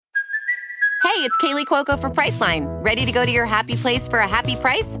Hey, it's Kaylee Cuoco for Priceline. Ready to go to your happy place for a happy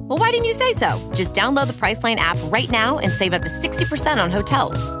price? Well, why didn't you say so? Just download the Priceline app right now and save up to 60% on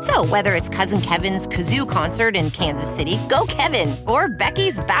hotels. So whether it's Cousin Kevin's Kazoo Concert in Kansas City, go Kevin, or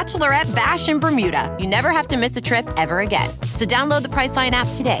Becky's Bachelorette Bash in Bermuda, you never have to miss a trip ever again. So download the Priceline app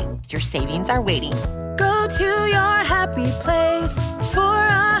today. Your savings are waiting. Go to your happy place for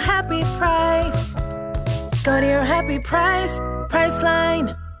a happy price. Go to your happy price,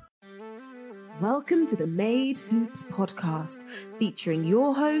 Priceline. Welcome to the Made Hoops podcast, featuring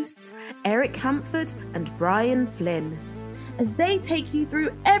your hosts, Eric Hampford and Brian Flinn, as they take you through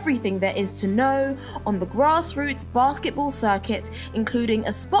everything there is to know on the grassroots basketball circuit, including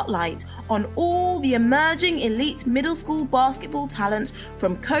a spotlight on all the emerging elite middle school basketball talent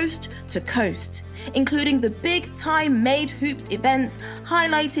from coast to coast, including the big-time Made Hoops events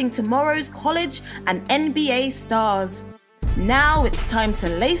highlighting tomorrow's college and NBA stars. Now it's time to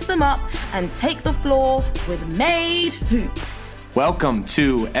lace them up and take the floor with Made Hoops. Welcome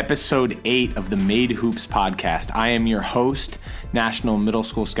to episode 8 of the Made Hoops podcast. I am your host, National Middle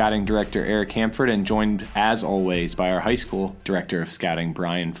School Scouting Director Eric Hampford, and joined as always by our high school Director of Scouting,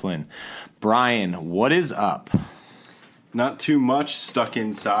 Brian Flinn. Brian, what is up? Not too much. Stuck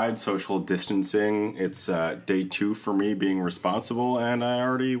inside, social distancing. It's day 2 for me being responsible, and I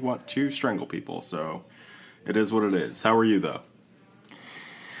already want to strangle people, so it is what it is. How are you, though?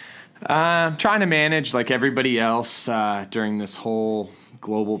 I'm trying to manage like everybody else during this whole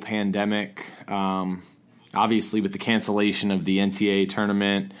global pandemic. Obviously, with the cancellation of the NCAA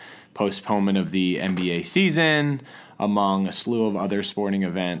tournament, postponement of the NBA season, among a slew of other sporting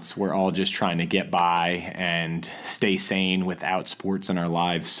events, we're all just trying to get by and stay sane without sports in our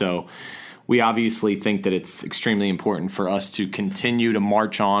lives. So we obviously think that it's extremely important for us to continue to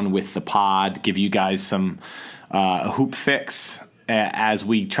march on with the pod, give you guys some hoop fix as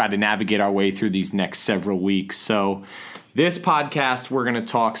we try to navigate our way through these next several weeks. So this podcast, we're going to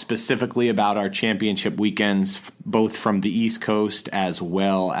talk specifically about our championship weekends, both from the East Coast as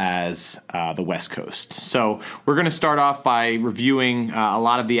well as the West Coast. So we're going to start off by reviewing a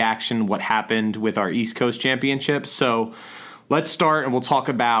lot of the action, what happened with our East Coast championships. So let's start, and we'll talk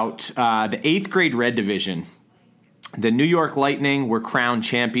about the 8th grade Red Division. The New York Lightning were crowned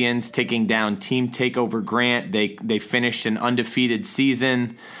champions, taking down Team Takeover Grant. They finished an undefeated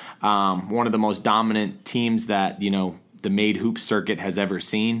season, one of the most dominant teams that, the Made Hoop circuit has ever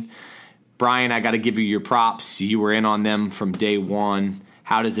seen. Brian, I got to give you your props. You were in on them from day one.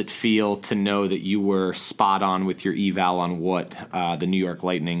 How does it feel to know that you were spot on with your eval on what the New York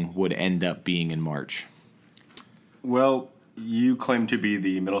Lightning would end up being in March? Well, you claim to be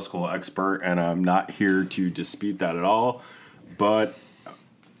the middle school expert, and I'm not here to dispute that at all. But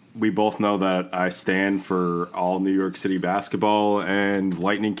we both know that I stand for all New York City basketball, and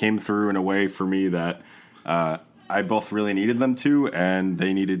Lightning came through in a way for me that I both really needed them to, and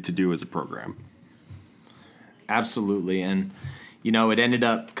they needed to do as a program. Absolutely. And, it ended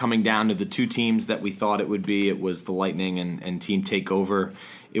up coming down to the two teams that we thought it would be. It was the Lightning and Team Takeover.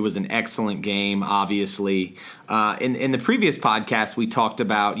 It was an excellent game, obviously. In the previous podcast, we talked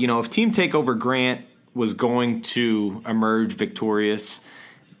about, if Team Takeover Grant was going to emerge victorious,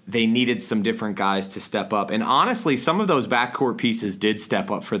 they needed some different guys to step up. And honestly, some of those backcourt pieces did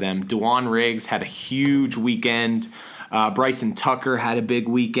step up for them. Dwan Riggs had a huge weekend. Bryson Tucker had a big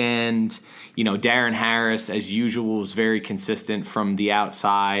weekend. Darren Harris, as usual, was very consistent from the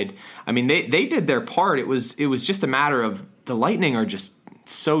outside. I mean, they did their part. It was just a matter of the Lightning are just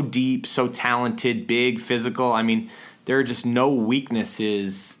so deep, so talented, big, physical. I mean, there are just no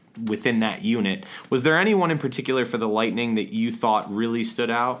weaknesses within that unit. Was there anyone in particular for the Lightning that you thought really stood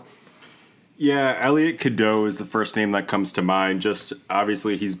out? Yeah, Elliot Cadeau is the first name that comes to mind. Just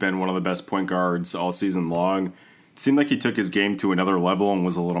obviously he's been one of the best point guards all season long. It seemed like he took his game to another level and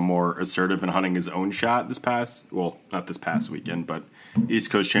was a little more assertive in hunting his own shot not this past weekend, but East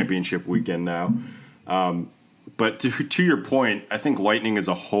Coast Championship weekend now. But to your point, I think Lightning as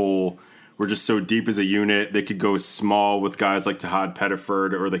a whole, we're just so deep as a unit. They could go small with guys like Tahad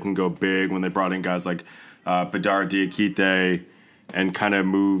Pettiford, or they can go big when they brought in guys like Badar Diakite and kind of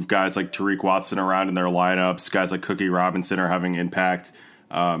move guys like Tariq Watson around in their lineups. Guys like Cookie Robinson are having impact.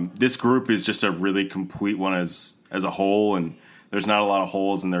 This group is just a really complete one as a whole, and there's not a lot of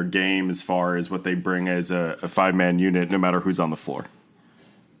holes in their game as far as what they bring as a 5-man unit, no matter who's on the floor.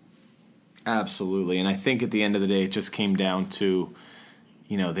 Absolutely, and I think at the end of the day, it just came down to,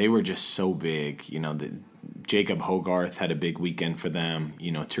 they were just so big. Jacob Hogarth had a big weekend for them.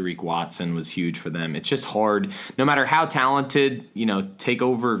 Tariq Watson was huge for them. It's just hard, no matter how talented,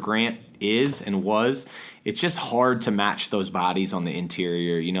 Takeover Grant is and was. It's just hard to match those bodies on the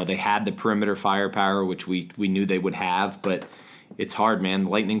interior. You know, they had the perimeter firepower, which we knew they would have, but it's hard, man.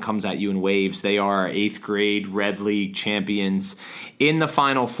 Lightning comes at you in waves. They are 8th grade Red League champions. In the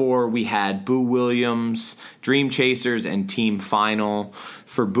Final Four, we had Boo Williams, Dream Chasers, and Team Final.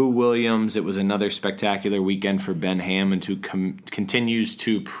 For Boo Williams, it was another spectacular weekend for Ben Hammond, who continues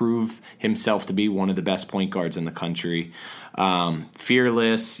to prove himself to be one of the best point guards in the country.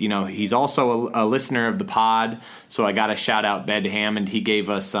 Fearless, you know, he's also a listener of the pod, so I got to shout out Ben Hammond. He gave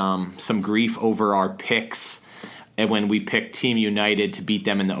us some grief over our picks. And when we picked Team United to beat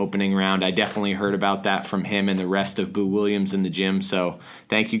them in the opening round, I definitely heard about that from him and the rest of Boo Williams in the gym. So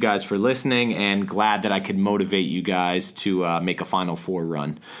thank you guys for listening, and glad that I could motivate you guys to make a Final Four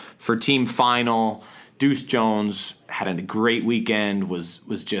run. For Team Final, Deuce Jones had a great weekend, was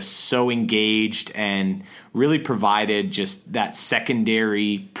just so engaged and really provided just that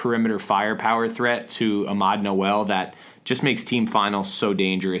secondary perimeter firepower threat to Ahmad Noel that just makes Team Final so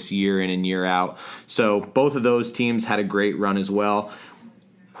dangerous year in and year out. So both of those teams had a great run as well.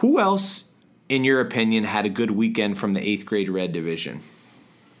 Who else, in your opinion, had a good weekend from the 8th grade Red Division?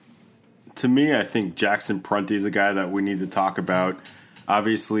 To me, I think Jackson Prunty is a guy that we need to talk about.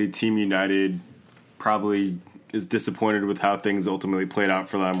 Obviously, Team United probably is disappointed with how things ultimately played out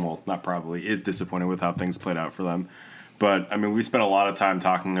for them. Well, not probably, is disappointed with how things played out for them. But, I mean, we spent a lot of time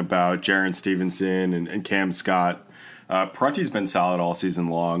talking about Jaron Stevenson and Cam Scott. Prunty's been solid all season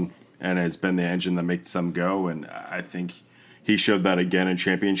long and has been the engine that makes them go, and I think he showed that again in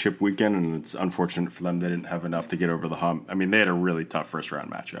championship weekend, and it's unfortunate for them they didn't have enough to get over the hump. I mean, they had a really tough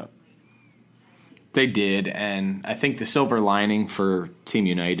first-round matchup. They did, and I think the silver lining for Team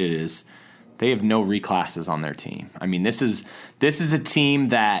United is they have no reclasses on their team. I mean, this is a team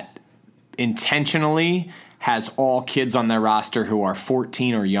that intentionally has all kids on their roster who are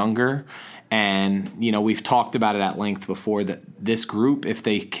 14 or younger. And, you know, we've talked about it at length before that this group, if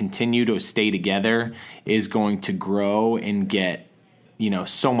they continue to stay together, is going to grow and get, you know,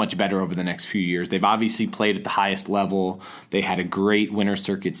 so much better over the next few years. They've obviously played at the highest level. They had a great winter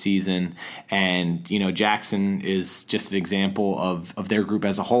circuit season. And, you know, Jackson is just an example of their group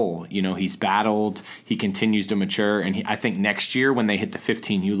as a whole. You know, he's battled. He continues to mature. And I think next year when they hit the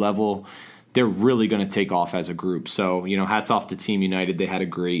 15U level, they're really going to take off as a group. So, you know, hats off to Team United. They had a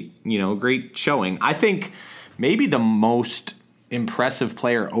great showing. I think maybe the most impressive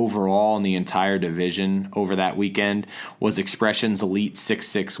player overall in the entire division over that weekend was Expression's elite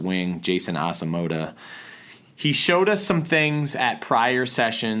 6'6" wing, Jason Asamoah. He showed us some things at prior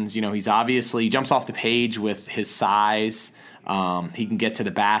sessions. You know, he jumps off the page with his size. He can get to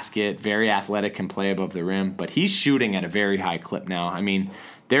the basket, very athletic, can play above the rim, but he's shooting at a very high clip now. I mean,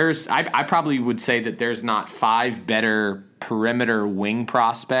 I probably would say that there's not 5 better perimeter wing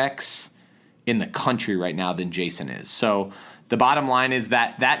prospects in the country right now than Jason is. So the bottom line is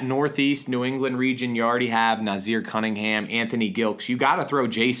that Northeast New England region, you already have Nazir Cunningham, Anthony Gilks. You got to throw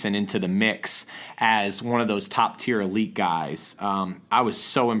Jason into the mix as one of those top-tier elite guys. I was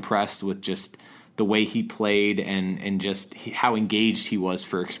so impressed with just the way he played and just how engaged he was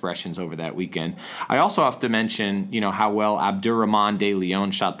for Expressions over that weekend. I also have to mention, you know, how well Abdurrahman De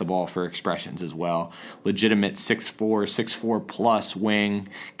Leon shot the ball for Expressions as well. Legitimate 6'4" plus wing,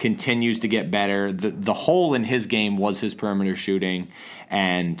 continues to get better. The hole in his game was his perimeter shooting,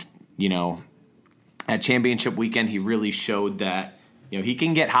 and, you know, at championship weekend he really showed that, you know, he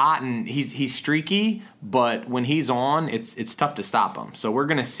can get hot and he's streaky, but when he's on, it's tough to stop him. So we're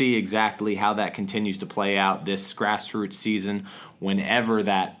going to see exactly how that continues to play out this grassroots season. Whenever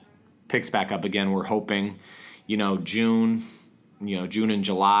that picks back up again, we're hoping, you know, June and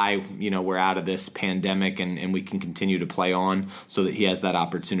July, you know, we're out of this pandemic and we can continue to play on so that he has that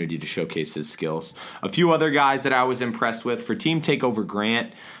opportunity to showcase his skills. A few other guys that I was impressed with for Team Takeover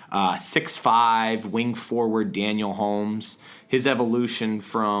Grant, 6'5", wing forward Daniel Holmes. His evolution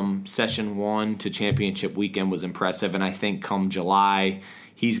from Session 1 to Championship Weekend was impressive, and I think come July,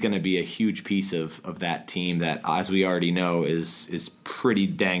 he's going to be a huge piece of that team that, as we already know, is pretty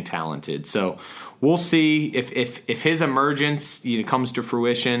dang talented. So we'll see if his emergence, you know, comes to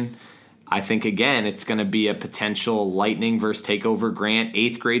fruition. I think, again, it's going to be a potential Lightning versus Takeover Grant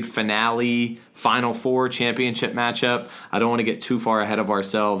 8th grade finale Final Four championship matchup. I don't want to get too far ahead of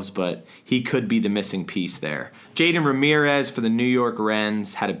ourselves, but he could be the missing piece there. Jaden Ramirez for the New York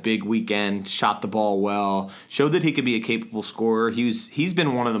Wrens had a big weekend, shot the ball well, showed that he could be a capable scorer. He's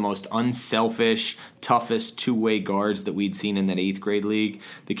been one of the most unselfish, toughest two-way guards that we'd seen in that 8th grade league.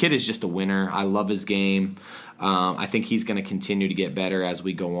 The kid is just a winner. I love his game. I think he's going to continue to get better as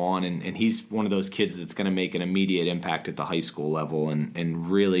we go on, and he's one of those kids that's going to make an immediate impact at the high school level and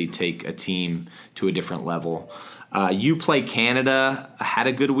really take a team to a different level. UPlay Canada had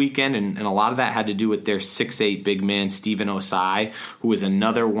a good weekend, and a lot of that had to do with their 6'8" big man, Stephen Osai, who is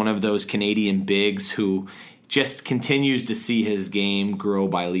another one of those Canadian bigs who just continues to see his game grow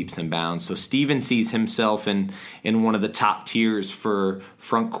by leaps and bounds. So Steven sees himself in one of the top tiers for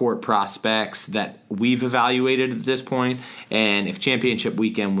front court prospects that we've evaluated at this point. And if championship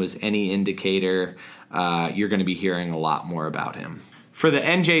weekend was any indicator, you're going to be hearing a lot more about him. For the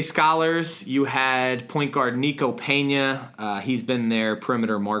NJ Scholars, you had point guard Nico Pena. He's been their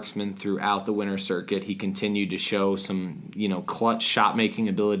perimeter marksman throughout the winter circuit. He continued to show some, clutch shot-making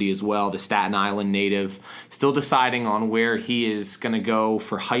ability as well. The Staten Island native, still deciding on where he is going to go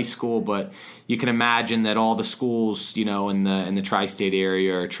for high school, but you can imagine that all the schools, in the tri-state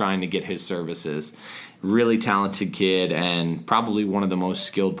area are trying to get his services. Really talented kid and probably one of the most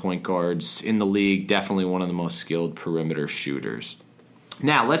skilled point guards in the league, definitely one of the most skilled perimeter shooters.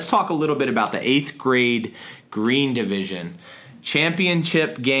 Now, let's talk a little bit about the 8th grade Green Division.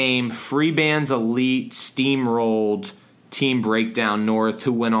 Championship game, Free Bands Elite steamrolled Team Breakdown North,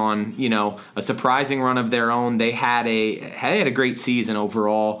 who went on, a surprising run of their own. They had a great season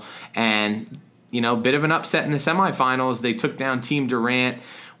overall, and, bit of an upset in the semifinals. They took down Team Durant.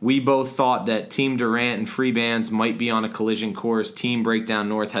 We both thought that Team Durant and Free Bands might be on a collision course. Team Breakdown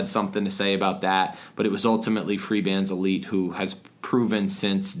North had something to say about that, but it was ultimately Free Bands Elite who has proven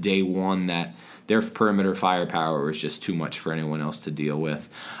since day one that their perimeter firepower was just too much for anyone else to deal with.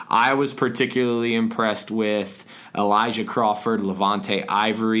 I was particularly impressed with Elijah Crawford, Levante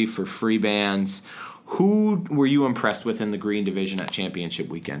Ivory for Free Bands. Who were you impressed with in the Green Division at championship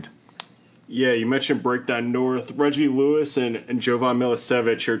weekend? Yeah, you mentioned Breakdown North. Reggie Lewis and Jovan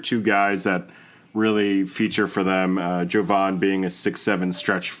Milicevic are two guys that really feature for them. Jovan being a 6'7"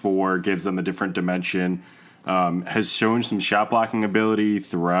 stretch 4 gives them a different dimension. Has shown some shot blocking ability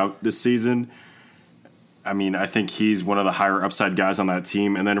throughout this season. I mean, I think he's one of the higher upside guys on that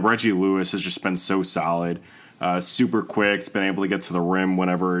team. And then Reggie Lewis has just been so solid. Super quick. He's been able to get to the rim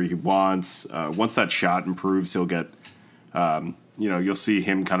whenever he wants. Once that shot improves, he'll get... you'll see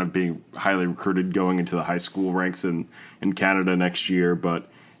him kind of being highly recruited going into the high school ranks in Canada next year, but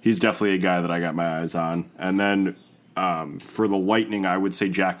he's definitely a guy that I got my eyes on. And then for the Lightning, I would say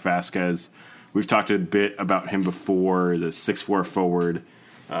Jack Vasquez. We've talked a bit about him before, the 6'4" forward.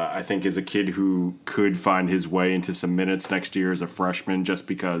 I think is a kid who could find his way into some minutes next year as a freshman just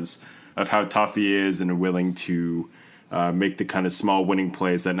because of how tough he is and willing to make the kind of small winning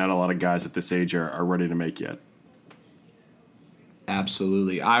plays that not a lot of guys at this age are ready to make yet.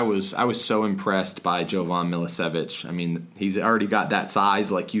 Absolutely. I was so impressed by Jovan Milicevic. I mean, he's already got that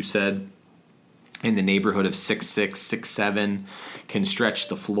size, like you said, in the neighborhood of 6'6", 6'7", can stretch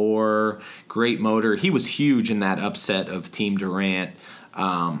the floor, great motor. He was huge in that upset of Team Durant.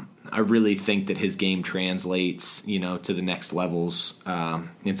 I really think that his game translates, to the next levels.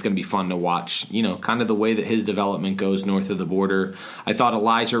 It's going to be fun to watch, kind of the way that his development goes north of the border. I thought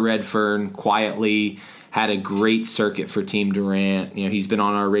Elijah Redfern quietly had a great circuit for Team Durant. He's been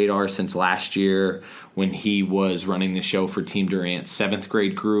on our radar since last year when he was running the show for Team Durant's 7th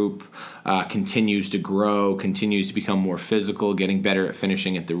grade group. Continues to grow, continues to become more physical, getting better at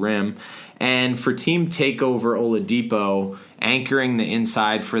finishing at the rim. And for Team Takeover Oladipo, anchoring the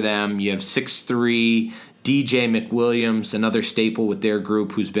inside for them, you have 6'3", DJ McWilliams, another staple with their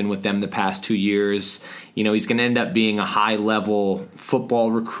group who's been with them the past 2 years. He's going to end up being a high-level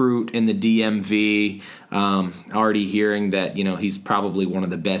football recruit in the DMV. Already hearing that, he's probably one of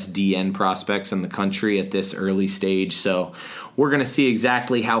the best DN prospects in the country at this early stage. So we're going to see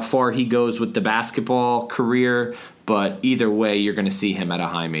exactly how far he goes with the basketball career. But either way, you're going to see him at a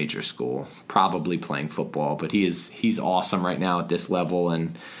high major school, probably playing football. But he's awesome right now at this level,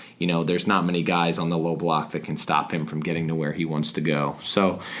 and there's not many guys on the low block that can stop him from getting to where he wants to go.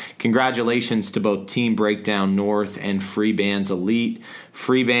 So congratulations to both Team Breakdown North and Free Bands Elite.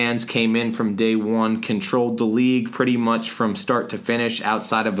 Free Bands came in from day one, controlled the league pretty much from start to finish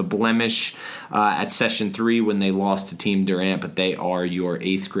outside of a blemish at Session 3 when they lost to Team Durant, but they are your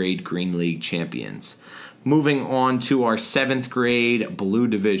 8th grade Green League champions. moving on to our 7th grade Blue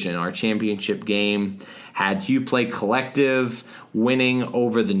Division, our championship game had U Play Collective winning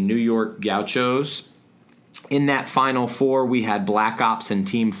over the New York Gauchos. In that Final Four, we had Black Ops and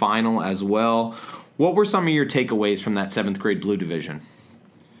Team Final as well. What were some of your takeaways from that 7th grade Blue Division?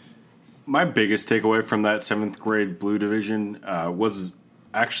 My biggest takeaway from that 7th grade Blue Division was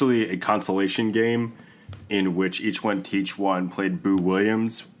actually a consolation game in which Each One Teach One played Boo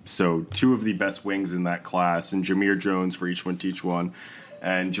Williams. So 2 of the best wings in that class, and Jameer Jones for Each One Teach One,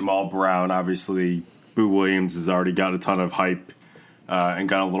 and Jamal Brown. Obviously, Boo Williams has already got a ton of hype and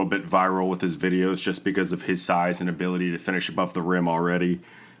got a little bit viral with his videos just because of his size and ability to finish above the rim already.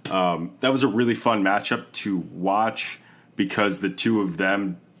 That was a really fun matchup to watch because the 2 of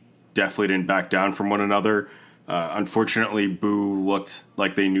them definitely didn't back down from one another. Unfortunately, Boo looked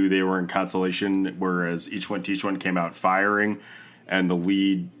like they knew they were in consolation, whereas Each One Teach One came out firing, and the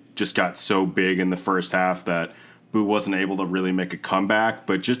lead just got so big in the first half that Boo wasn't able to really make a comeback.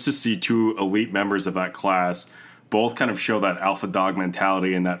 But just to see 2 elite members of that class both kind of show that alpha dog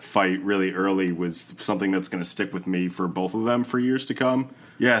mentality in that fight really early was something that's going to stick with me for both of them for years to come.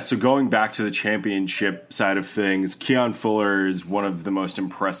 Yeah, so going back to the championship side of things, Keon Fuller is one of the most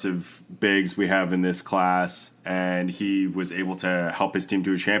impressive bigs we have in this class, and he was able to help his team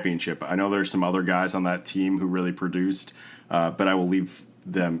to a championship. I know there's some other guys on that team who really produced, but I will leave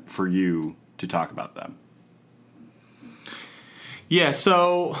them for you to talk about them. Yeah,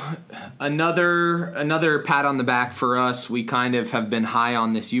 so another pat on the back for us. We kind of have been high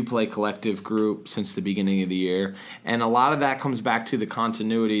on this Uplay Collective group since the beginning of the year, and a lot of that comes back to the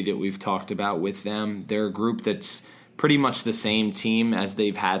continuity that we've talked about with them. They're a group that's pretty much the same team as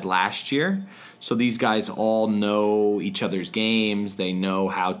they've had last year. So these guys all know each other's games. They know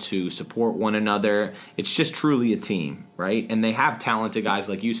how to support one another. It's just truly a team, right? And they have talented guys,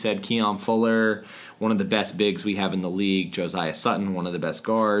 like you said, Keon Fuller, one of the best bigs we have in the league, Josiah Sutton, one of the best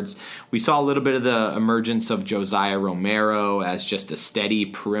guards. We saw a little bit of the emergence of Josiah Romero as just a steady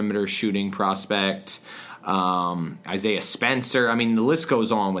perimeter shooting prospect. Isaiah Spencer. I mean, the list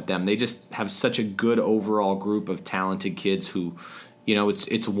goes on with them. They just have such a good overall group of talented kids who, you know,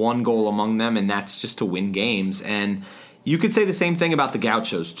 it's one goal among them, and that's just to win games. And you could say the same thing about the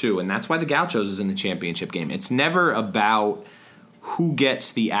Gauchos, too, and that's why the Gauchos is in the championship game. It's never about who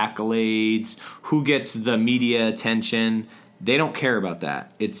gets the accolades, who gets the media attention. They don't care about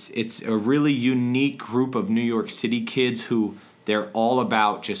that. It's a really unique group of New York City kids who they're all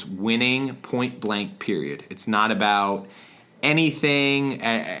about just winning, point blank, period. It's not about anything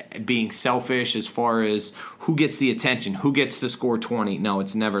being selfish as far as who gets the attention, who gets to score 20. No,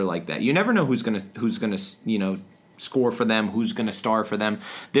 it's never like that. You never know who's gonna score for them, who's gonna star for them.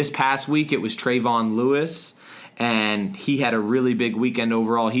 This past week it was Trayvon Lewis, and he had a really big weekend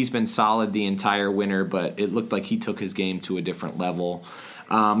overall. He's been solid the entire winter, but it looked like he took his game to a different level.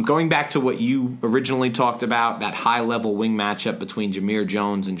 Going back to what you originally talked about, that high-level wing matchup between Jameer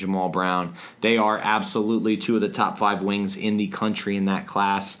Jones and Jamal Brown, they are absolutely 2 of the top 5 wings in the country in that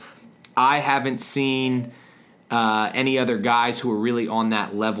class. I haven't seen any other guys who are really on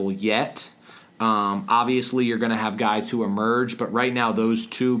that level yet. Obviously, you're going to have guys who emerge, but right now those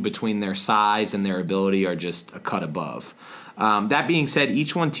 2, between their size and their ability, are just a cut above. That being said,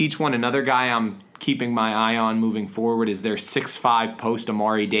 Each One Teach One, another guy I'm keeping my eye on moving forward, is their 6'5" post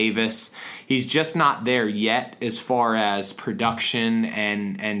Amari Davis. He's just not there yet as far as production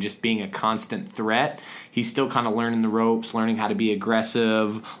and just being a constant threat. He's still kind of learning the ropes, learning how to be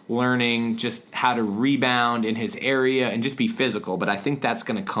aggressive, learning just how to rebound in his area and just be physical. But I think that's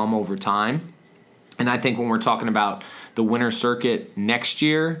going to come over time. And I think when we're talking about the winter circuit next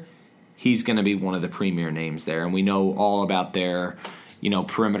year, he's going to be one of the premier names there. And we know all about their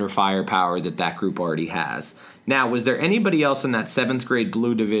perimeter firepower that group already has. Now, was there anybody else in that 7th grade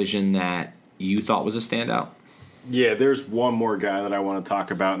Blue Division that you thought was a standout? Yeah, there's one more guy that I want to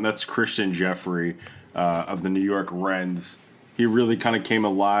talk about, and that's Christian Jeffrey of the New York Rens. He really kind of came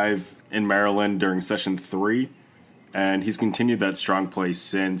alive in Maryland during Session 3, and he's continued that strong play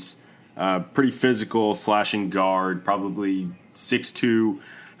since. Pretty physical, slashing guard, probably 6'2",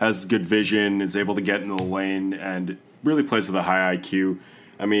 has good vision, is able to get into the lane, and really plays with a high IQ.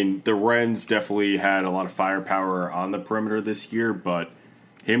 I mean, the Wrens definitely had a lot of firepower on the perimeter this year, but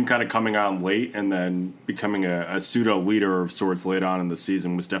him kind of coming on late and then becoming a pseudo leader of sorts late on in the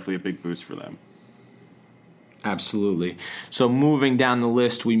season was definitely a big boost for them. Absolutely. So moving down the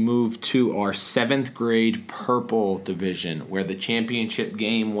list, we move to our 7th grade purple division, where the championship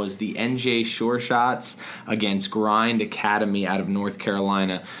game was the NJ Sure Shots against Grind Academy out of North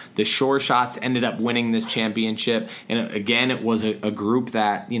Carolina. The Sure Shots ended up winning this championship, and again, it was a group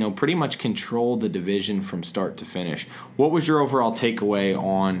that, pretty much controlled the division from start to finish. What was your overall takeaway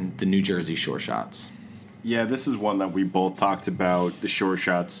on the New Jersey Sure Shots? Yeah, this is one that we both talked about, the Sure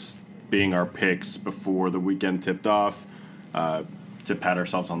Shots being our picks before the weekend tipped off, to pat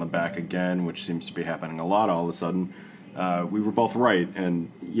ourselves on the back again, which seems to be happening a lot all of a sudden. We were both right,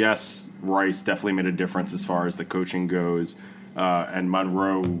 and yes, Rice definitely made a difference as far as the coaching goes, and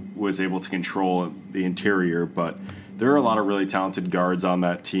Monroe was able to control the interior, but there are a lot of really talented guards on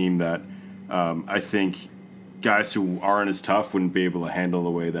that team that I think guys who aren't as tough wouldn't be able to handle the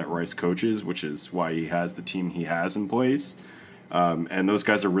way that Rice coaches, which is why he has the team he has in place. And those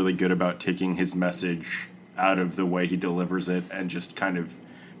guys are really good about taking his message out of the way he delivers it and just kind of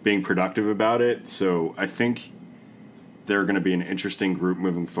being productive about it. So I think they're going to be an interesting group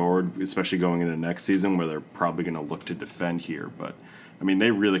moving forward, especially going into next season where they're probably going to look to defend here. But,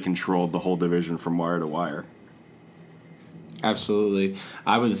 they really controlled the whole division from wire to wire. Absolutely.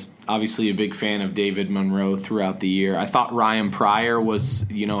 I was obviously a big fan of David Monroe throughout the year. I thought Ryan Pryor was,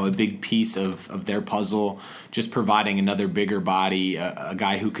 a big piece of their puzzle, just providing another bigger body, a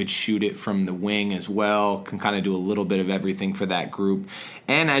guy who could shoot it from the wing as well, can kind of do a little bit of everything for that group.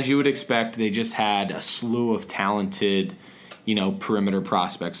 And as you would expect, they just had a slew of talented perimeter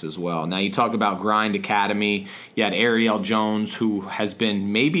prospects as well. Now, you talk about Grind Academy. You had Ariel Jones, who has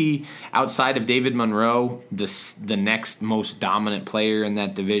been maybe outside of David Monroe, the next most dominant player in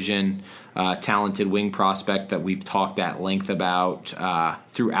that division. Talented wing prospect that we've talked at length about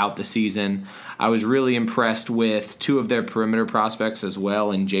throughout the season. I was really impressed with 2 of their perimeter prospects as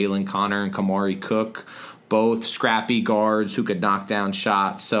well, in Jalen Connor and Kamari Cook. Both scrappy guards who could knock down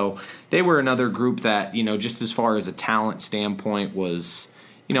shots. So they were another group that, just as far as a talent standpoint was,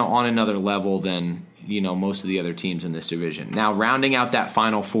 on another level than, most of the other teams in this division. Now, rounding out that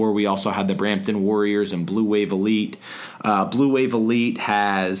Final Four, we also had the Brampton Warriors and Blue Wave Elite. Blue Wave Elite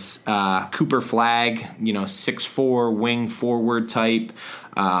has Cooper Flagg, 6'4", wing forward type.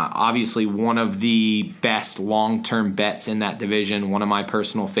 Obviously one of the best long-term bets in that division, one of my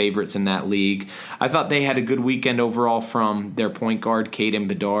personal favorites in that league. I thought they had a good weekend overall from their point guard, Caden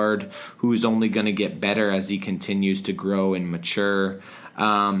Bedard, who is only going to get better as he continues to grow and mature.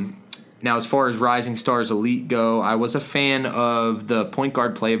 Now, as far as Rising Stars Elite go, I was a fan of the point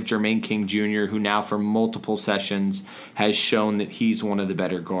guard play of Jermaine King Jr., who now for multiple sessions has shown that he's one of the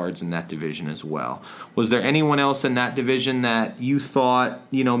better guards in that division as well. Was there anyone else in that division that you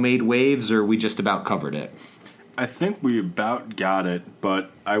thought, made waves, or we just about covered it? I think we about got it,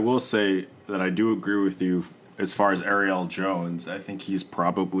 but I will say that I do agree with you as far as Ariel Jones. I think he's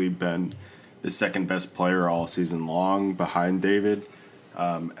probably been the second best player all season long behind David.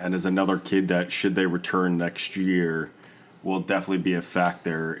 And as another kid that, should they return next year, will definitely be a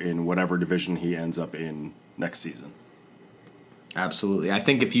factor in whatever division he ends up in next season. Absolutely. I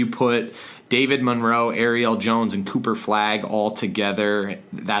think if you put David Monroe, Ariel Jones, and Cooper Flagg all together,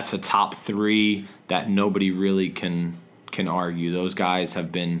 that's a top 3 that nobody really can argue. Those guys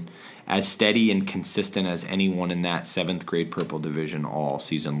have been as steady and consistent as anyone in that 7th grade purple division all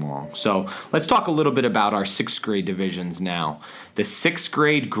season long. So let's talk a little bit about our 6th grade divisions now. The 6th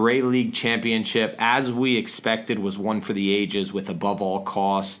grade Gray League Championship, as we expected, was one for the ages with Above All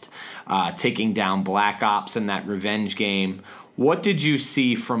Cost, taking down Black Ops in that revenge game. What did you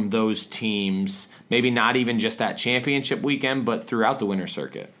see from those teams, maybe not even just that championship weekend, but throughout the winter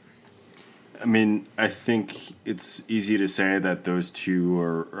circuit? I think it's easy to say that those two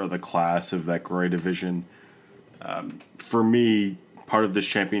are the class of that Gray division. For me, part of this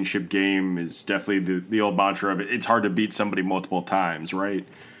championship game is definitely the old mantra of it. It's hard to beat somebody multiple times, right?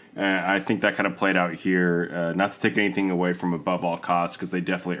 I think that kind of played out here. Not to take anything away from Above All Costs, because they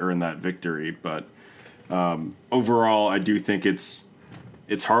definitely earned that victory. But overall, I do think it's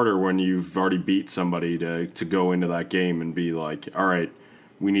harder when you've already beat somebody to go into that game and be like, all right,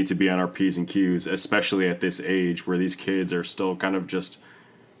 we need to be on our P's and Q's, especially at this age where these kids are still kind of just,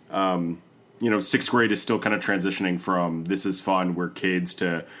 6th grade is still kind of transitioning from this is fun, we're kids,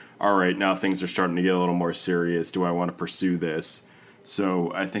 to, all right, now things are starting to get a little more serious. Do I want to pursue this?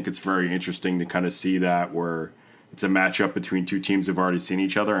 So I think it's very interesting to kind of see that, where it's a matchup between two teams who've already seen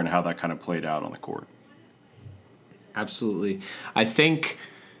each other and how that kind of played out on the court. Absolutely. I think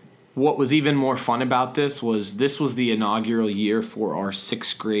what was even more fun about this was the inaugural year for our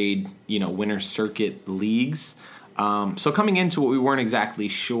 6th grade, winter circuit leagues. So coming into it, we weren't exactly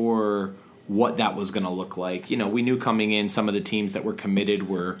sure what that was going to look like. We knew coming in some of the teams that were committed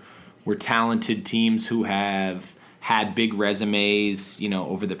were talented teams who have had big resumes,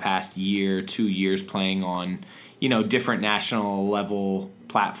 over the past year, 2 years playing on, different national level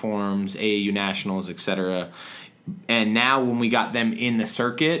platforms, AAU nationals, etc. And now when we got them in the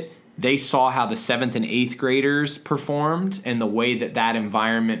circuit, they saw how the 7th and 8th graders performed and the way that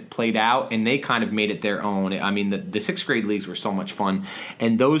environment played out, and they kind of made it their own. I mean, the 6th grade leagues were so much fun.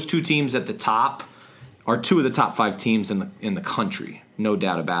 And those two teams at the top are 2 of the top 5 teams in the country, no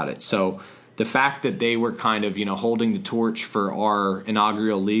doubt about it. So the fact that they were kind of, holding the torch for our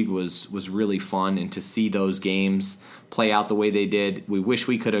inaugural league was really fun, and to see those games play out the way they did, we wish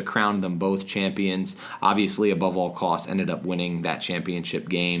we could have crowned them both champions. Obviously, above all costs, ended up winning that championship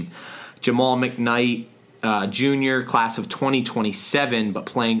game. Jamal McKnight, Jr., class of 2027, but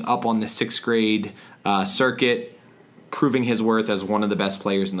playing up on the 6th grade circuit, proving his worth as one of the best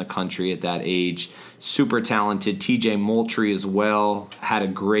players in the country at that age. Super talented. TJ Moultrie as well had a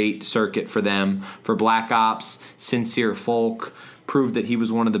great circuit for them. For Black Ops, Sincere Folk proved that he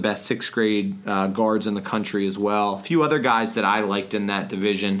was one of the best 6th grade guards in the country as well. A few other guys that I liked in that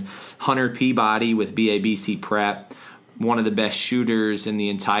division. Hunter Peabody with BABC Prep, one of the best shooters in the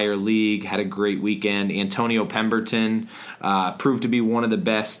entire league, had a great weekend. Antonio Pemberton proved to be one of the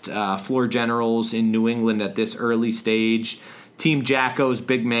best floor generals in New England at this early stage. Team Jacko's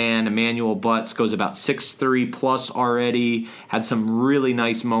big man, Emmanuel Butts, goes about 6'3 plus already. Had some really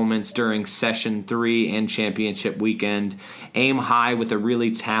nice moments during Session 3 and Championship Weekend. Aim high with a really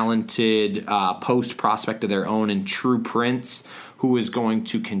talented post prospect of their own in True Prince, who is going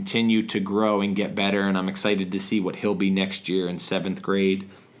to continue to grow and get better, and I'm excited to see what he'll be next year in 7th grade.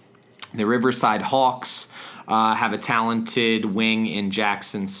 The Riverside Hawks have a talented wing in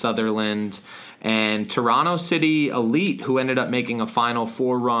Jackson Sutherland. And Toronto City Elite, who ended up making a Final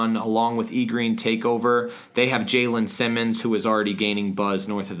Four run along with E-Green Takeover, they have Jalen Simmons, who is already gaining buzz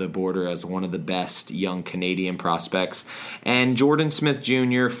north of the border as one of the best young Canadian prospects. And Jordan Smith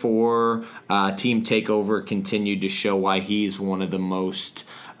Jr. for Team Takeover continued to show why he's one of the most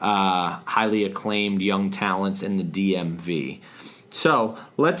highly acclaimed young talents in the DMV. So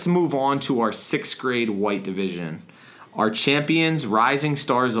let's move on to our 6th grade white division. Our champions, Rising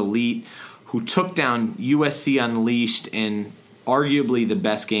Stars Elite, who took down USC Unleashed in arguably the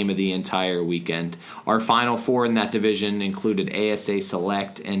best game of the entire weekend. Our Final Four in that division included ASA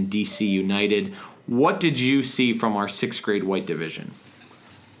Select and DC United. What did you see from our 6th grade white division?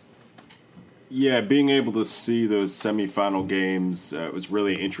 Yeah, being able to see those semifinal games was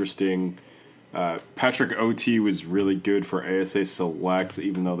really interesting. Patrick Ot was really good for ASA Select,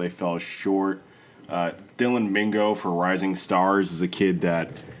 even though they fell short. Dylan Mingo for Rising Stars is a kid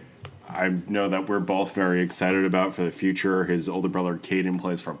that I know that we're both very excited about for the future. His older brother, Caden,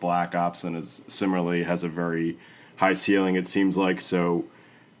 plays for Black Ops and similarly has a very high ceiling, it seems like. So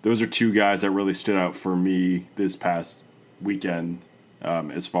those are 2 guys that really stood out for me this past weekend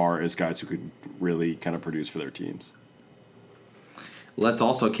as far as guys who could really kind of produce for their teams. Let's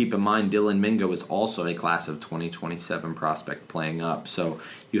also keep in mind Dylan Mingo is also a class of 2027 prospect playing up. So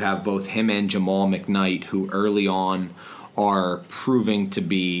you have both him and Jamal McKnight, who early on are proving to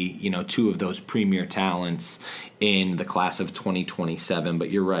be, 2 of those premier talents in the class of 2027.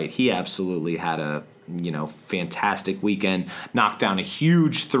 But you're right, he absolutely had a, fantastic weekend. Knocked down a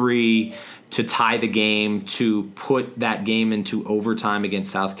huge 3 to tie the game, to put that game into overtime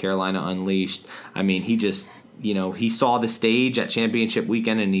against South Carolina Unleashed. I mean, he just, he saw the stage at championship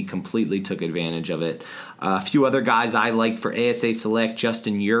weekend and he completely took advantage of it. A few other guys I liked for ASA Select,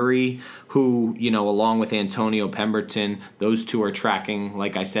 Justin Uri, who, along with Antonio Pemberton, those 2 are tracking,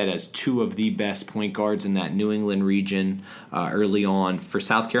 like I said, as 2 of the best point guards in that New England region early on. For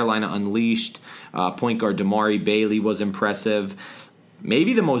South Carolina Unleashed, point guard Damari Bailey was impressive.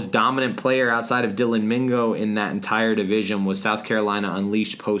 Maybe the most dominant player outside of Dylan Mingo in that entire division was South Carolina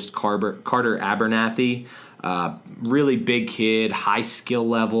Unleashed post Carter Abernathy. Really big kid, high skill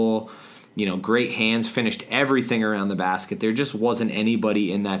level, great hands, finished everything around the basket. There just wasn't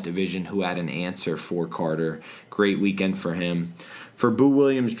anybody in that division who had an answer for Carter. Great weekend for him. For Boo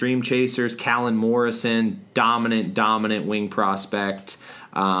Williams Dream Chasers, Callan Morrison, dominant wing prospect.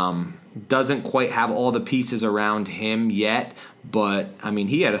 Doesn't quite have all the pieces around him yet, but,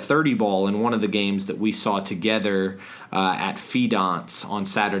 he had a 30 ball in one of the games that we saw together at Fidance on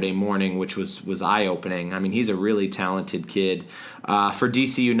Saturday morning, which was eye-opening. He's a really talented kid. For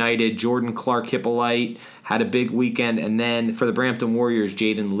DC United, Jordan Clark Hippolyte had a big weekend. And then for the Brampton Warriors,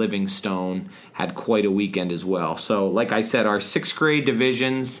 Jaden Livingstone had quite a weekend as well. So like I said, our 6th grade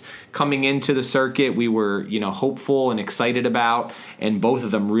divisions coming into the circuit, we were, hopeful and excited about, and both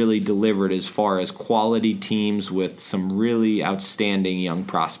of them really delivered as far as quality teams with some really outstanding young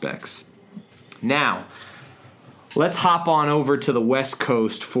prospects. Now, let's hop on over to the West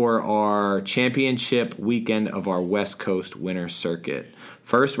Coast for our championship weekend of our West Coast Winter Circuit.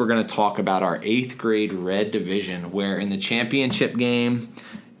 First, we're going to talk about our 8th grade Red Division, where in the championship game,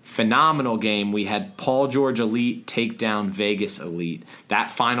 phenomenal game, we had Paul George Elite take down Vegas Elite.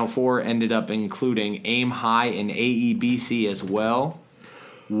 That Final Four ended up including Aim High and AEBC as well.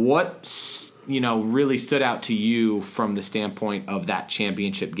 What, really stood out to you from the standpoint of that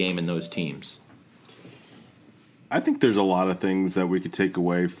championship game and those teams? I think there's a lot of things that we could take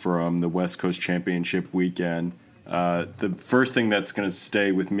away from the West Coast Championship weekend. The first thing that's going to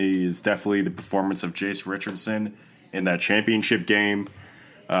stay with me is definitely the performance of Jace Richardson in that championship game.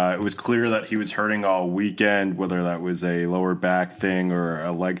 It was clear that he was hurting all weekend, whether that was a lower back thing or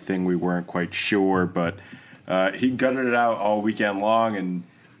a leg thing, we weren't quite sure. But he gutted it out all weekend long, and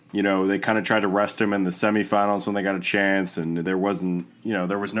they kind of tried to rest him in the semifinals when they got a chance, and there was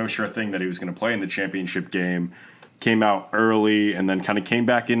no sure thing that he was going to play in the championship game. Came out early and then kind of came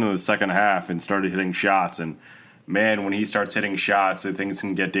back into the second half and started hitting shots. And, man, when he starts hitting shots, things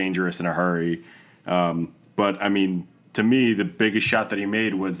can get dangerous in a hurry. But, I mean, to me, the biggest shot that he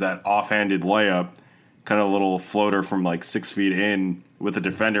made was that offhanded layup, kind of a little floater from like 6 feet in with a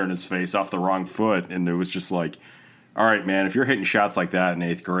defender in his face off the wrong foot. And it was just like, all right, man, if you're hitting shots like that in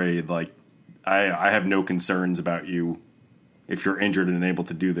 8th grade, like I have no concerns about you if you're injured and able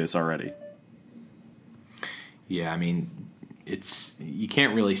to do this already. Yeah, I mean, you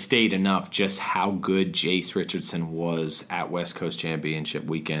can't really state enough just how good Jace Richardson was at West Coast Championship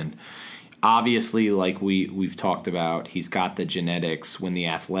weekend. Obviously, like we've talked about, he's got the genetics. When the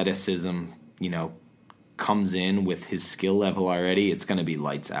athleticism, comes in with his skill level already, it's going to be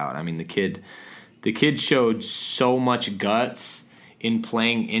lights out. I mean, the kid showed so much guts in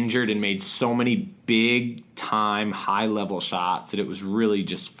playing injured and made so many big-time, high-level shots that it was really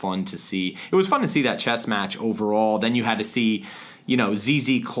just fun to see. It was fun to see that chess match overall. Then you had to see,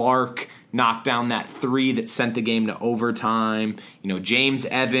 ZZ Clark knock down that 3 that sent the game to overtime. James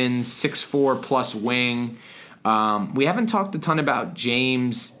Evans, 6'4" plus wing. We haven't talked a ton about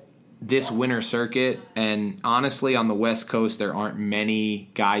James this winter circuit, and honestly, on the West Coast, there aren't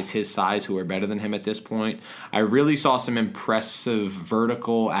many guys his size who are better than him at this point. I really saw some impressive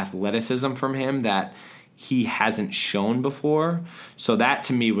vertical athleticism from him that he hasn't shown before. So that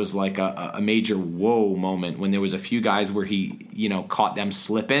to me was like a major whoa moment when there was a few guys where he, caught them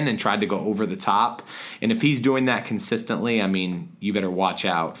slipping and tried to go over the top. And if he's doing that consistently, I mean, you better watch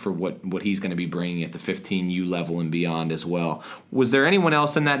out for what he's going to be bringing at the 15U level and beyond as well. Was there anyone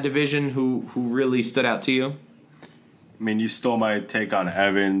else in that division who really stood out to you? I mean, you stole my take on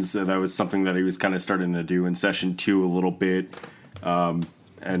Evans. That was something that he was kind of starting to do in session 2 a little bit.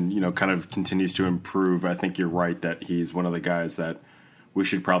 And, kind of continues to improve. I think you're right that he's one of the guys that we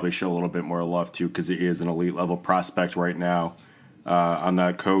should probably show a little bit more love to because he is an elite-level prospect right now on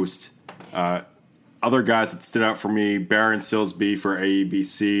that coast. Other guys that stood out for me, Baron Silsby for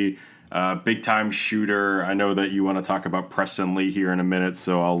AEBC, big-time shooter. I know that you want to talk about Preston Lee here in a minute,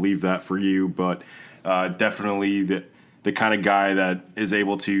 so I'll leave that for you. But definitely the kind of guy that is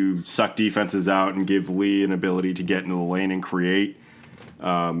able to suck defenses out and give Lee an ability to get into the lane and create.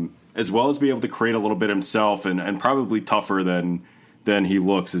 As well as be able to create a little bit himself and probably tougher than he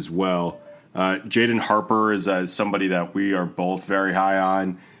looks as well. Jaden Harper is somebody that we are both very high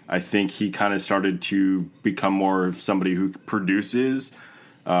on. I think he kind of started to become more of somebody who produces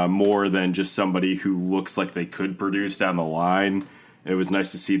more than just somebody who looks like they could produce down the line. It was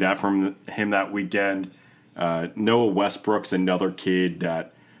nice to see that from him that weekend. Noah Westbrook's another kid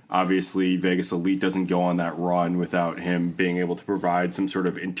that obviously Vegas Elite doesn't go on that run without him being able to provide some sort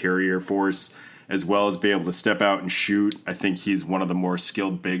of interior force as well as be able to step out and shoot. I think he's one of the more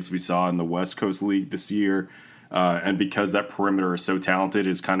skilled bigs we saw in the West Coast League this year. And because that perimeter is so talented,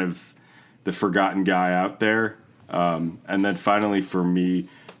 is kind of the forgotten guy out there. And then finally for me,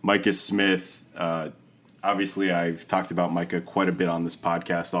 Micah Smith. Obviously I've talked about Micah quite a bit on this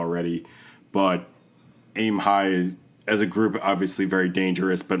podcast already, but Aim High is, as a group, obviously very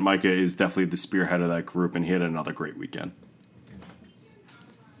dangerous, but Micah is definitely the spearhead of that group, and he had another great weekend.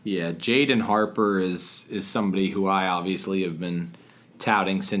 Yeah, Jaden Harper is somebody who I obviously have been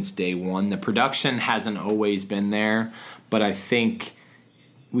touting since day one. The production hasn't always been there, but I think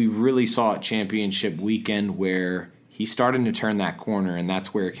we really saw at championship weekend where he's starting to turn that corner, and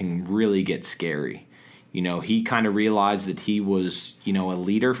that's where it can really get scary. He kind of realized that he was, a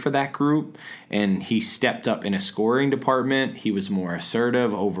leader for that group, and he stepped up in a scoring department. He was more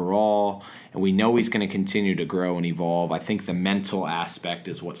assertive overall, and we know he's going to continue to grow and evolve. I think the mental aspect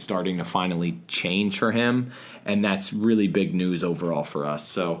is what's starting to finally change for him, and that's really big news overall for us.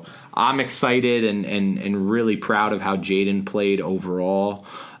 So I'm excited and really proud of how Jaden played overall.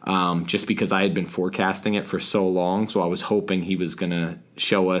 Just because I had been forecasting it for so long. So I was hoping he was going to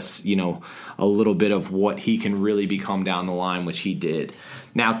show us, a little bit of what he can really become down the line, which he did.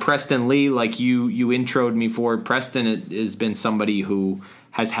 Now, Preston Lee, like you introed me for, Preston has been somebody who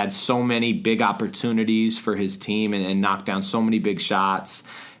has had so many big opportunities for his team and knocked down so many big shots.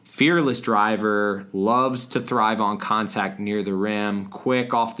 Fearless driver, loves to thrive on contact near the rim,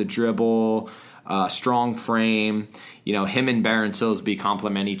 quick off the dribble, strong frame. Him and Barron Silsby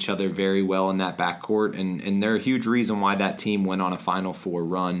complement each other very well in that backcourt, and they're a huge reason why that team went on a Final Four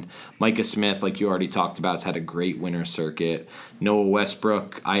run. Micah Smith, like you already talked about, has had a great winter circuit. Noah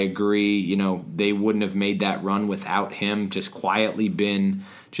Westbrook, I agree. They wouldn't have made that run without him, just quietly been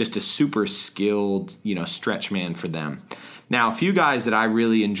just a super skilled, stretch man for them. Now, a few guys that I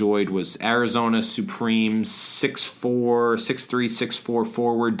really enjoyed was Arizona Supremes 6'3", 6'4"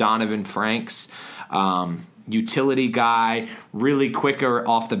 forward Donovan Franks. Utility guy, really quicker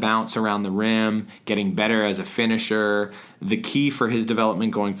off the bounce around the rim, getting better as a finisher. The key for his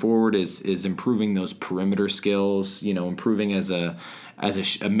development going forward is improving those perimeter skills, improving as a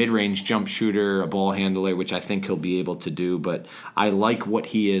mid-range jump shooter, a ball handler, which I think he'll be able to do. But I like what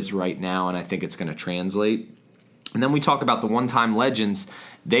he is right now, and I think it's going to translate. And then we talk about the one-time legends.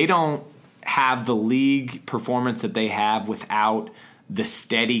 They don't have the league performance that they have without the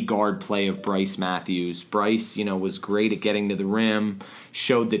steady guard play of Bryce Matthews. Bryce, was great at getting to the rim,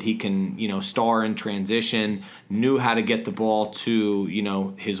 showed that he can, star in transition, knew how to get the ball to,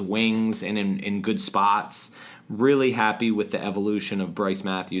 his wings and in good spots. Really happy with the evolution of Bryce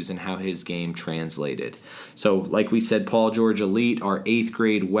Matthews and how his game translated. So, like we said, Paul George Elite, our 8th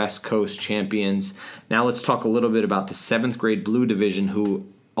grade West Coast champions. Now let's talk a little bit about the 7th grade Blue Division, who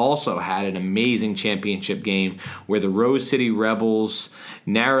also had an amazing championship game where the Rose City Rebels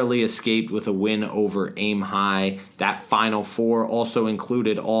narrowly escaped with a win over Aim High. That Final Four also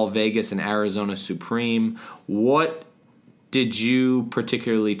included All Vegas and Arizona Supreme. What did you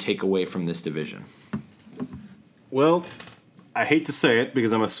particularly take away from this division? Well, I hate to say it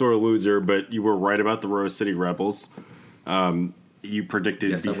because I'm a sore loser, but you were right about the Rose City Rebels. You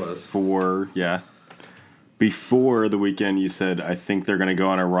predicted before the weekend, you said, I think they're going to go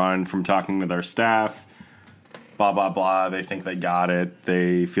on a run from talking with our staff, blah, blah, blah. They think they got it.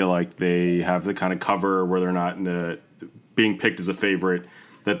 They feel like they have the kind of cover where they're not being picked as a favorite,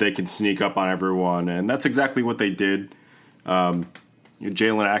 that they can sneak up on everyone. And that's exactly what they did.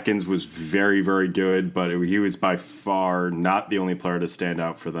 Jalen Atkins was very, very good, but he was by far not the only player to stand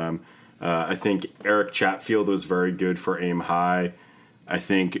out for them. I think Eric Chatfield was very good for Aim High. I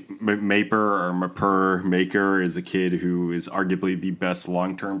think Maker is a kid who is arguably the best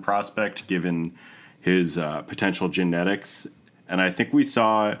long-term prospect given his potential genetics. And I think we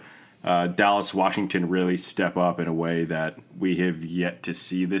saw Dallas Washington really step up in a way that we have yet to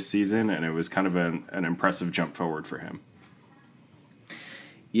see this season, and it was kind of an impressive jump forward for him.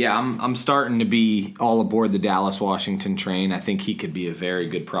 Yeah, I'm starting to be all aboard the Dallas Washington train. I think he could be a very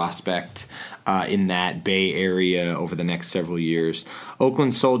good prospect in that Bay Area over the next several years.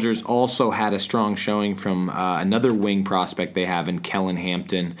 Oakland Soldiers also had a strong showing from another wing prospect they have in Kellen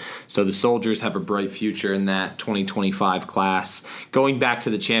Hampton. So the Soldiers have a bright future in that 2025 class. Going back to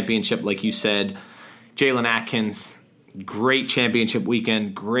the championship, like you said, Jalen Atkins, great championship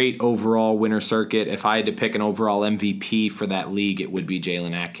weekend, great overall winter circuit. If I had to pick an overall MVP for that league, it would be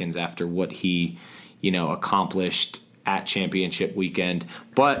Jalen Atkins after what he, accomplished at championship weekend.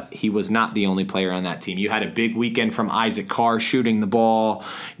 But he was not the only player on that team. You had a big weekend from Isaac Carr shooting the ball.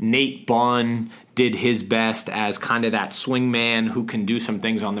 Nate Bunn did his best as kind of that swing man who can do some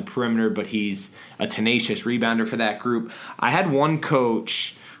things on the perimeter, but he's a tenacious rebounder for that group. I had one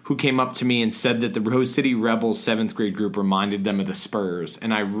coach who came up to me and said that the Rose City Rebels 7th grade group reminded them of the Spurs.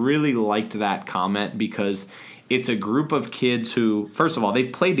 And I really liked that comment because it's a group of kids who, first of all,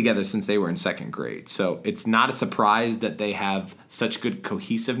 they've played together since they were in 2nd grade. So it's not a surprise that they have such good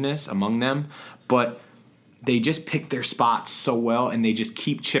cohesiveness among them, but they just pick their spots so well and they just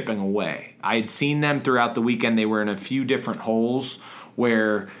keep chipping away. I had seen them throughout the weekend. They were in a few different holes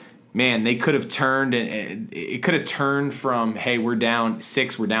where, man, they could have turned, and it could have turned from, hey, we're down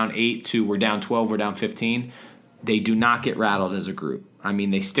 6, we're down 8, to we're down 12, we're down 15. they do not get rattled as a group. I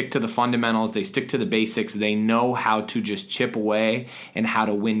mean, they stick to the fundamentals. They stick to the basics. They know how to just chip away and how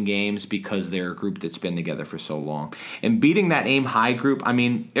to win games because they're a group that's been together for so long. And beating that aim high group, I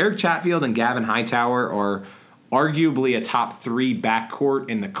mean, Eric Chatfield and Gavin Hightower are arguably a top 3 backcourt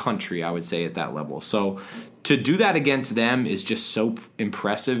in the country, I would say, at that level. So to do that against them is just so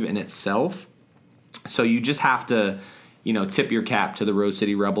impressive in itself. So you just have to, tip your cap to the Rose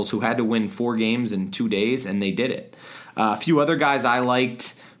City Rebels, who had to win 4 games in 2 days, and they did it. A few other guys I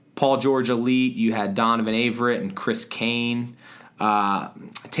liked: Paul George Elite. You had Donovan Averett and Chris Kane.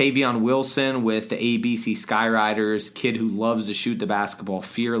 Tavion Wilson with the ABC Skyriders, kid who loves to shoot the basketball,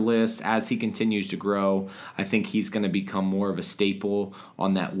 fearless. As he continues to grow, I think he's going to become more of a staple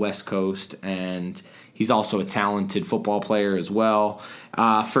on that West Coast, and he's also a talented football player as well.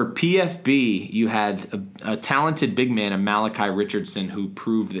 For PFB, you had a talented big man in Malachi Richardson, who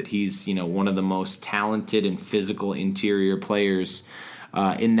proved that he's one of the most talented and physical interior players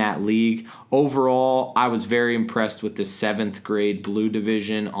in that league. Overall, I was very impressed with the 7th grade blue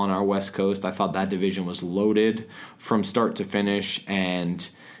division on our West Coast. I thought that division was loaded from start to finish, and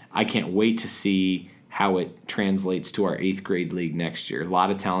I can't wait to see how it translates to our 8th grade league next year. A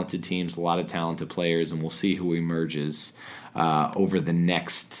lot of talented teams, a lot of talented players, and we'll see who emerges over the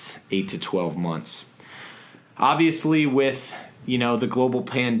next 8 to 12 months. Obviously, with the global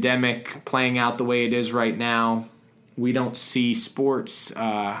pandemic playing out the way it is right now, we don't see sports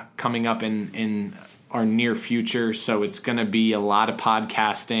coming up in our near future, so it's going to be a lot of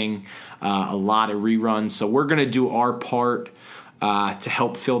podcasting, a lot of reruns. So we're going to do our part to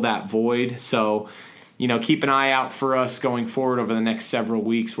help fill that void. So, keep an eye out for us going forward over the next several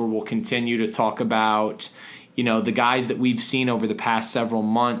weeks, where we'll continue to talk about the guys that we've seen over the past several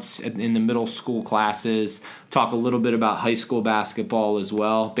months in the middle school classes, talk a little bit about high school basketball as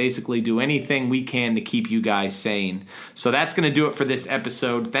well, basically do anything we can to keep you guys sane. So that's going to do it for this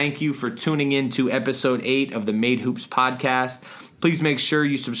episode. Thank you for tuning in to episode 8 of the Made Hoops podcast. Please make sure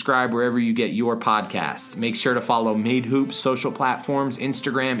you subscribe wherever you get your podcasts. Make sure to follow Made Hoops social platforms,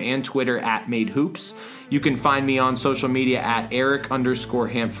 Instagram and Twitter at Made Hoops. You can find me on social media at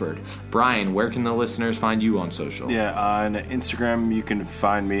Eric_Hampford. Brian, where can the listeners find you on social? Yeah, on Instagram you can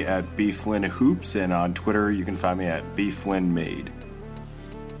find me at BFlynnHoops, and on Twitter you can find me at BFlynnMade.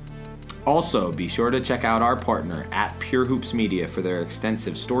 Also, be sure to check out our partner at Pure Hoops Media for their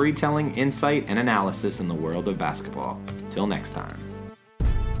extensive storytelling, insight, and analysis in the world of basketball. Till next time.